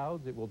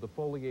clouds, it will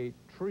defoliate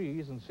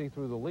trees and see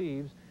through the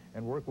leaves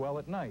and work well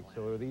at night.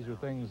 So these are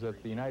things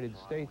that the United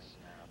States,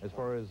 as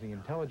far as the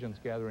intelligence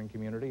gathering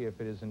community,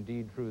 if it is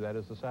indeed true that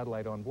is the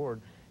satellite on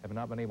board, have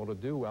not been able to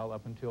do well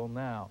up until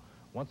now.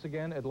 Once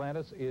again,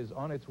 Atlantis is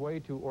on its way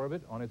to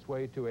orbit, on its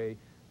way to a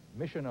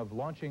mission of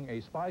launching a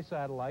spy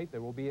satellite.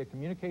 There will be a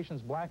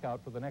communications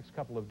blackout for the next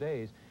couple of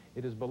days.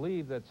 It is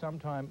believed that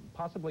sometime,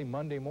 possibly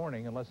Monday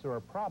morning, unless there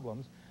are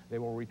problems, they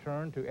will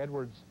return to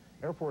Edwards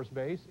Air Force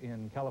Base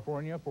in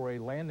California for a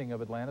landing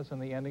of Atlantis and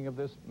the ending of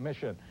this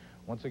mission.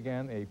 Once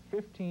again, a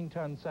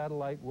 15-ton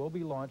satellite will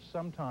be launched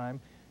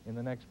sometime in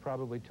the next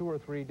probably 2 or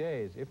 3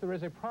 days. If there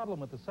is a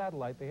problem with the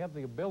satellite, they have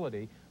the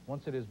ability,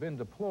 once it has been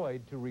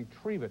deployed, to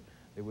retrieve it.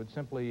 They would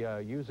simply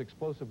use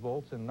explosive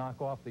bolts and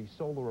knock off the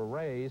solar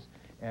arrays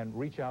and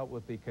reach out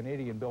with the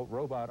Canadian-built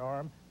robot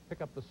arm,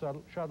 pick up the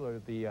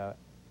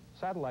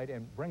satellite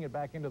and bring it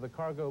back into the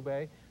cargo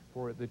bay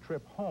for the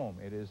trip home.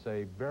 It is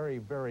a very,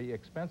 very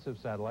expensive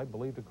satellite,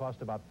 believed to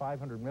cost about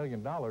 $500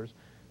 million,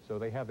 so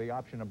they have the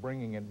option of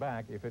bringing it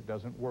back if it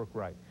doesn't work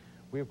right.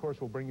 We, of course,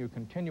 will bring you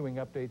continuing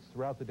updates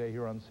throughout the day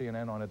here on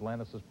CNN on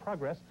Atlantis'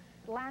 progress.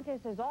 Atlantis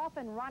is off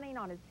and running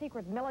on its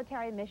secret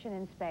military mission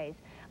in space.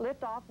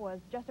 Liftoff was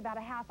just about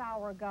a half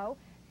hour ago.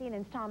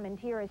 CNN's Tom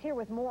Mintier is here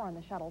with more on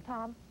the shuttle.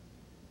 Tom?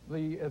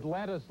 The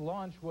Atlantis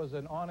launch was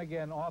an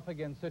on-again,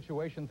 off-again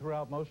situation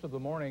throughout most of the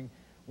morning.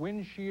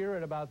 Wind shear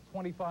at about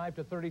 25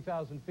 to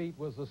 30,000 feet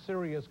was a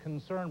serious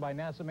concern by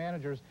NASA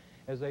managers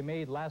as they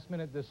made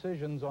last-minute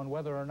decisions on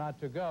whether or not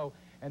to go,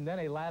 and then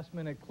a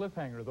last-minute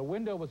cliffhanger. The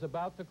window was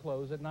about to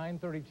close at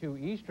 9:32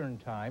 Eastern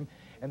Time,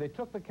 and they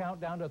took the count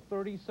down to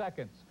 30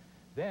 seconds.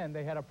 Then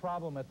they had a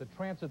problem at the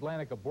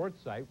transatlantic abort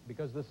site.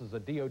 Because this is a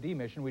DoD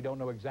mission, we don't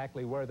know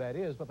exactly where that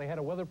is, but they had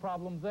a weather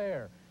problem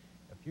there.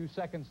 A few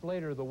seconds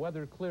later, the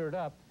weather cleared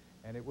up,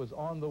 and it was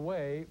on the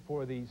way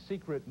for the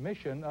secret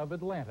mission of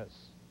Atlantis.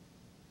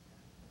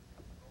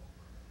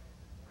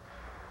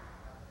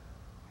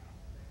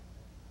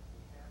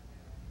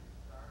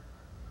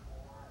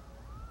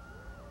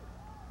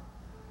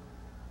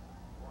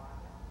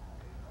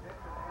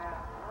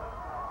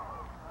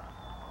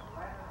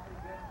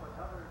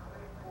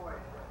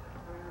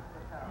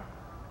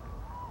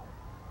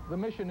 The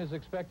mission is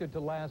expected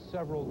to last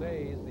several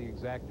days. The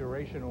exact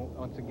duration,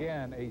 once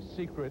again, a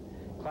secret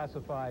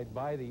classified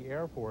by the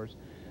Air Force.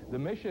 The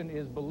mission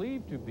is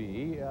believed to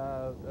be,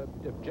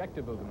 the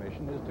objective of the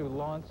mission is to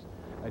launch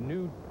a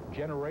new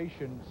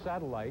generation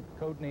satellite,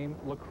 codenamed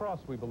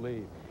Lacrosse, we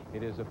believe.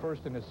 It is the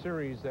first in a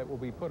series that will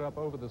be put up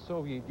over the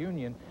Soviet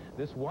Union.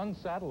 This one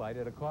satellite,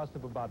 at a cost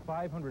of about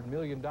 $500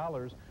 million,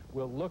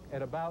 will look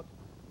at about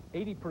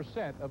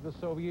 80% of the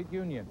Soviet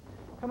Union.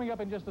 Coming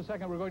up in just a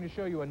second, we're going to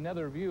show you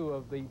another view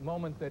of the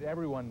moment that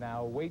everyone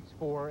now waits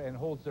for and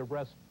holds their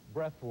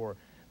breath for.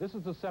 This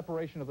is the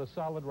separation of the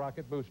solid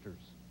rocket boosters.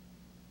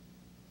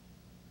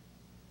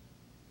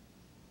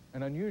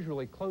 An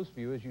unusually close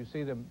view as you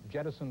see them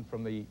jettisoned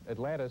from the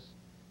Atlantis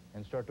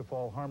and start to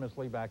fall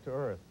harmlessly back to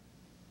Earth.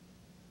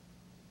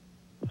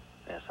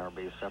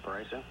 SRB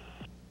separation.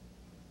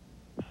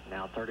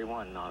 Now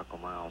 31 nautical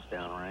miles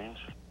downrange.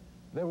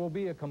 There will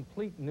be a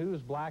complete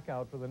news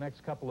blackout for the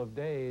next couple of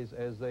days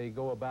as they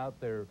go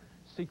about their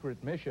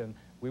secret mission.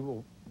 We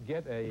will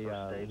get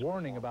a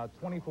warning about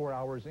 24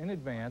 hours in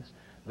advance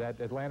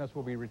that Atlantis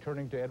will be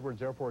returning to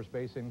Edwards Air Force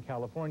Base in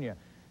California.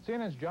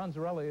 CNN's John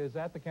Zarella is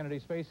at the Kennedy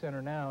Space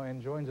Center now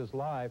and joins us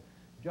live.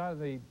 John,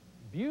 the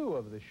view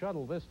of the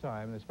shuttle this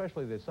time,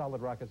 especially the solid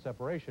rocket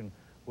separation,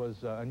 was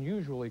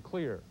unusually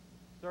clear.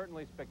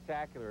 Certainly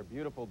spectacular. A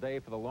beautiful day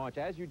for the launch.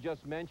 As you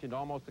just mentioned,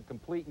 almost a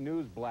complete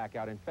news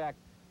blackout. In fact,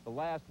 the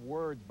last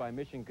words by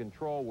Mission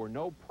Control were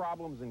no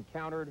problems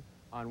encountered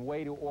on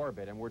way to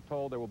orbit, and we're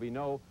told there will be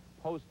no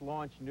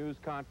post-launch news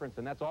conference,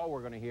 and that's all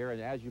we're going to hear,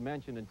 and as you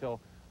mentioned, until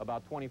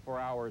about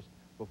 24 hours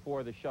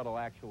before the shuttle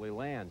actually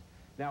lands.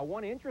 Now,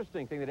 one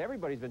interesting thing that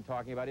everybody's been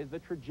talking about is the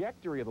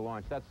trajectory of the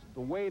launch. That's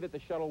the way that the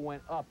shuttle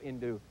went up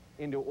into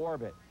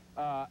orbit.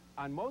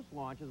 On most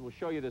launches, we'll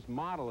show you this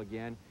model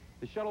again,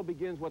 the shuttle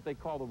begins what they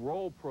call the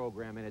roll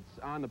program, and it's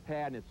on the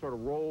pad and it sort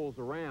of rolls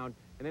around,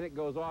 and then it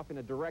goes off in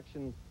a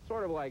direction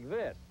sort of like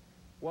this.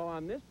 Well,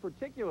 on this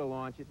particular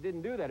launch, it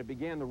didn't do that. It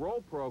began the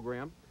roll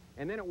program,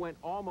 and then it went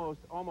almost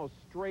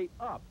straight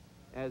up,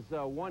 as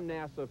one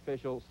NASA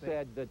official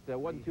said that it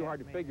wasn't too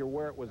hard to figure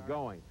where it was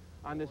going.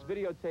 On this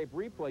videotape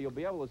replay, you'll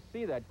be able to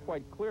see that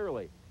quite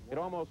clearly. It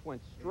almost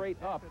went straight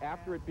up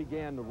after it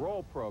began the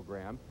roll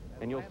program,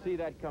 and you'll see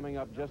that coming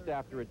up just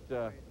after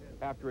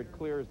it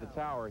clears the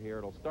tower here.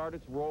 It'll start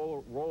its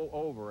roll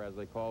over, as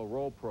they call,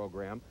 roll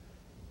program,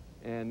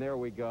 and there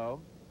we go.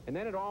 And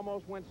then it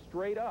almost went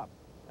straight up.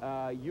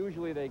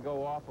 Usually they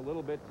go off a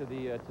little bit to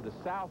the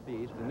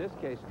southeast. In this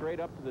case, straight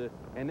up to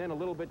and then a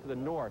little bit to the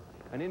north.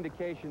 An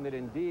indication that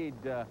indeed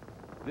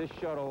this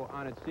shuttle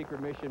on its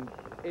secret mission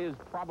is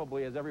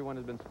probably, as everyone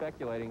has been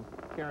speculating,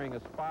 carrying a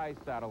spy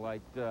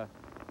satellite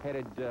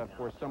headed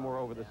for somewhere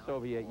over the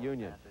Soviet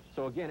Union.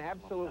 So again,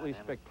 absolutely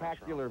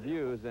spectacular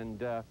views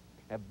and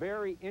a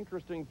very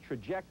interesting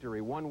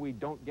trajectory, one we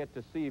don't get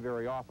to see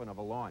very often of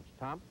a launch.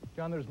 Tom?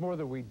 John, there's more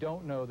that we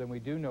don't know than we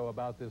do know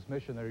about this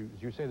mission. There,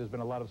 as you say, there's been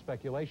a lot of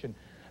speculation.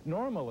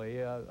 Normally,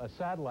 a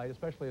satellite,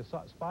 especially a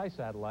spy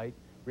satellite,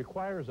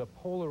 requires a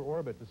polar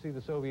orbit to see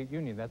the Soviet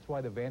Union. That's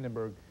why the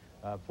Vandenberg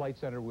Flight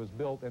Center was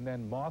built and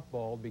then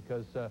mothballed,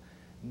 because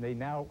they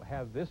now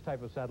have this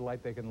type of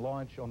satellite they can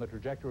launch on the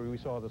trajectory we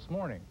saw this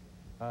morning.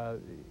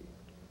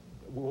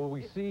 Will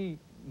we see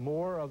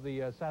more of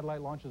the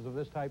satellite launches of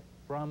this type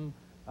from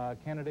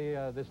Kennedy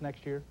this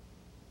next year?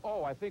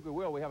 Oh, I think we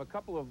will. We have a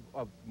couple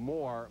of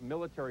more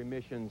military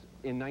missions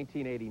in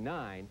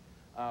 1989.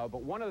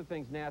 But one of the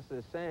things NASA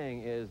is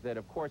saying is that,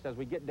 of course, as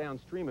we get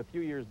downstream a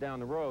few years down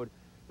the road,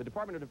 the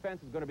Department of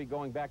Defense is going to be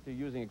going back to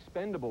using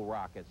expendable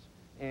rockets.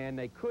 And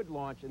they could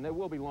launch, and they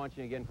will be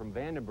launching again from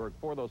Vandenberg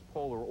for those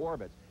polar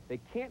orbits. They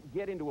can't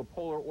get into a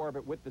polar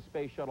orbit with the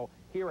space shuttle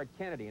here at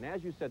Kennedy. And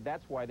as you said,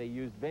 that's why they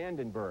used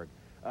Vandenberg.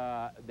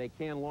 They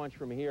can launch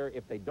from here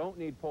if they don't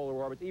need polar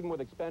orbits, even with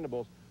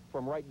expendables,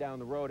 from right down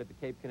the road at the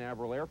Cape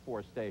Canaveral Air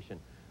Force Station.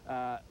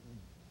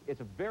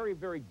 It's a very,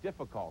 very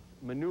difficult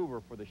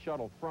maneuver for the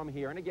shuttle from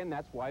here, and again,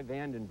 that's why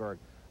Vandenberg.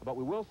 But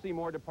we will see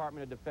more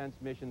Department of Defense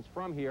missions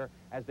from here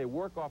as they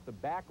work off the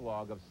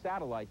backlog of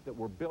satellites that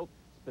were built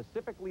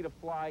specifically to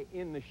fly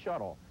in the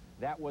shuttle.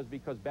 That was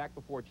because back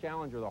before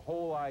Challenger, the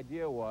whole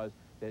idea was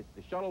that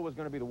the shuttle was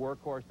going to be the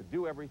workhorse, the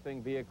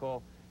do-everything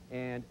vehicle,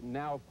 and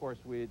now, of course,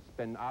 it's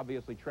been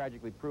obviously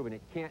tragically proven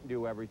it can't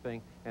do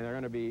everything, and they're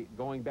going to be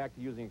going back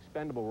to using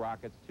expendable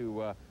rockets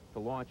to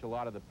launch a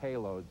lot of the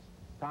payloads.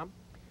 Tom?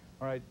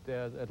 All right,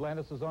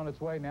 Atlantis is on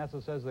its way.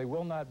 NASA says they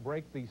will not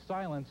break the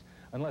silence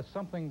unless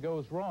something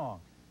goes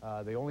wrong.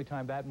 The only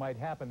time that might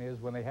happen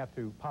is when they have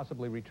to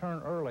possibly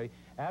return early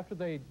after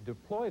they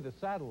deploy the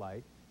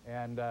satellite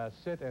and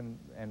sit and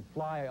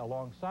fly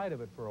alongside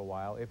of it for a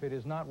while. If it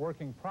is not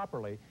working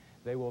properly,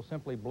 they will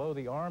simply blow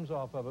the arms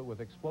off of it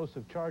with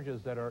explosive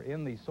charges that are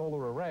in the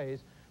solar arrays,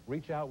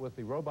 reach out with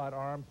the robot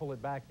arm, pull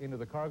it back into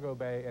the cargo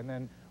bay, and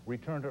then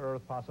return to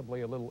Earth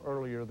possibly a little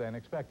earlier than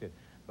expected.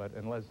 But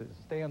unless it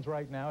stands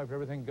right now, if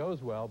everything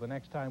goes well, the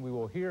next time we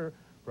will hear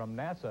from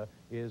NASA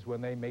is when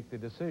they make the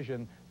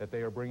decision that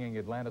they are bringing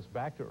Atlantis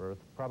back to Earth,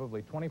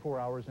 probably 24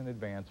 hours in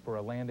advance for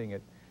a landing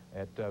at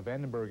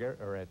Vandenberg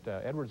or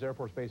at Edwards Air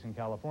Force Base in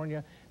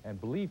California,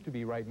 and believed to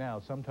be right now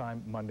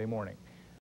sometime Monday morning.